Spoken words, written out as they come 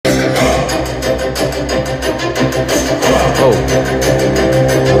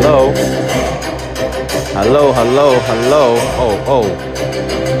Hello, hello, hello.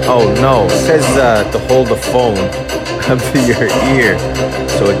 Oh no. It says to hold the phone up to your ear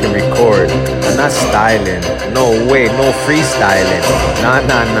so it can record. I'm not styling. No way, no freestyling. Nah.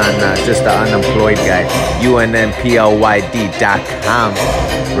 Just the unemployed guy. UNNPLYD.com.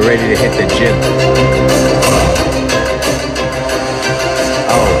 We're ready to hit the gym.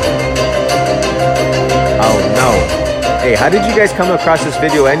 Oh no. Hey, how did you guys come across this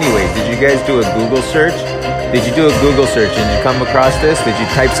video anyways? Did you guys do a Google search? Did you do a Google search and you come across this? Did you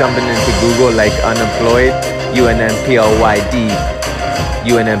type something into Google like unemployed? UNNPLYD.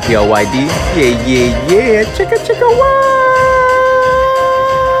 UNNPLYD? Yeah. Chicka wow.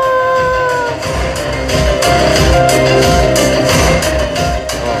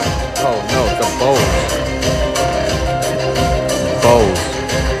 Oh no, the bows.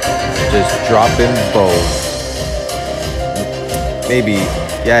 Just dropping bows. Maybe,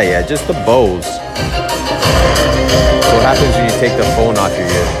 yeah, just the bows. So what happens when you take the phone off your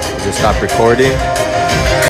ear? Does it stop recording?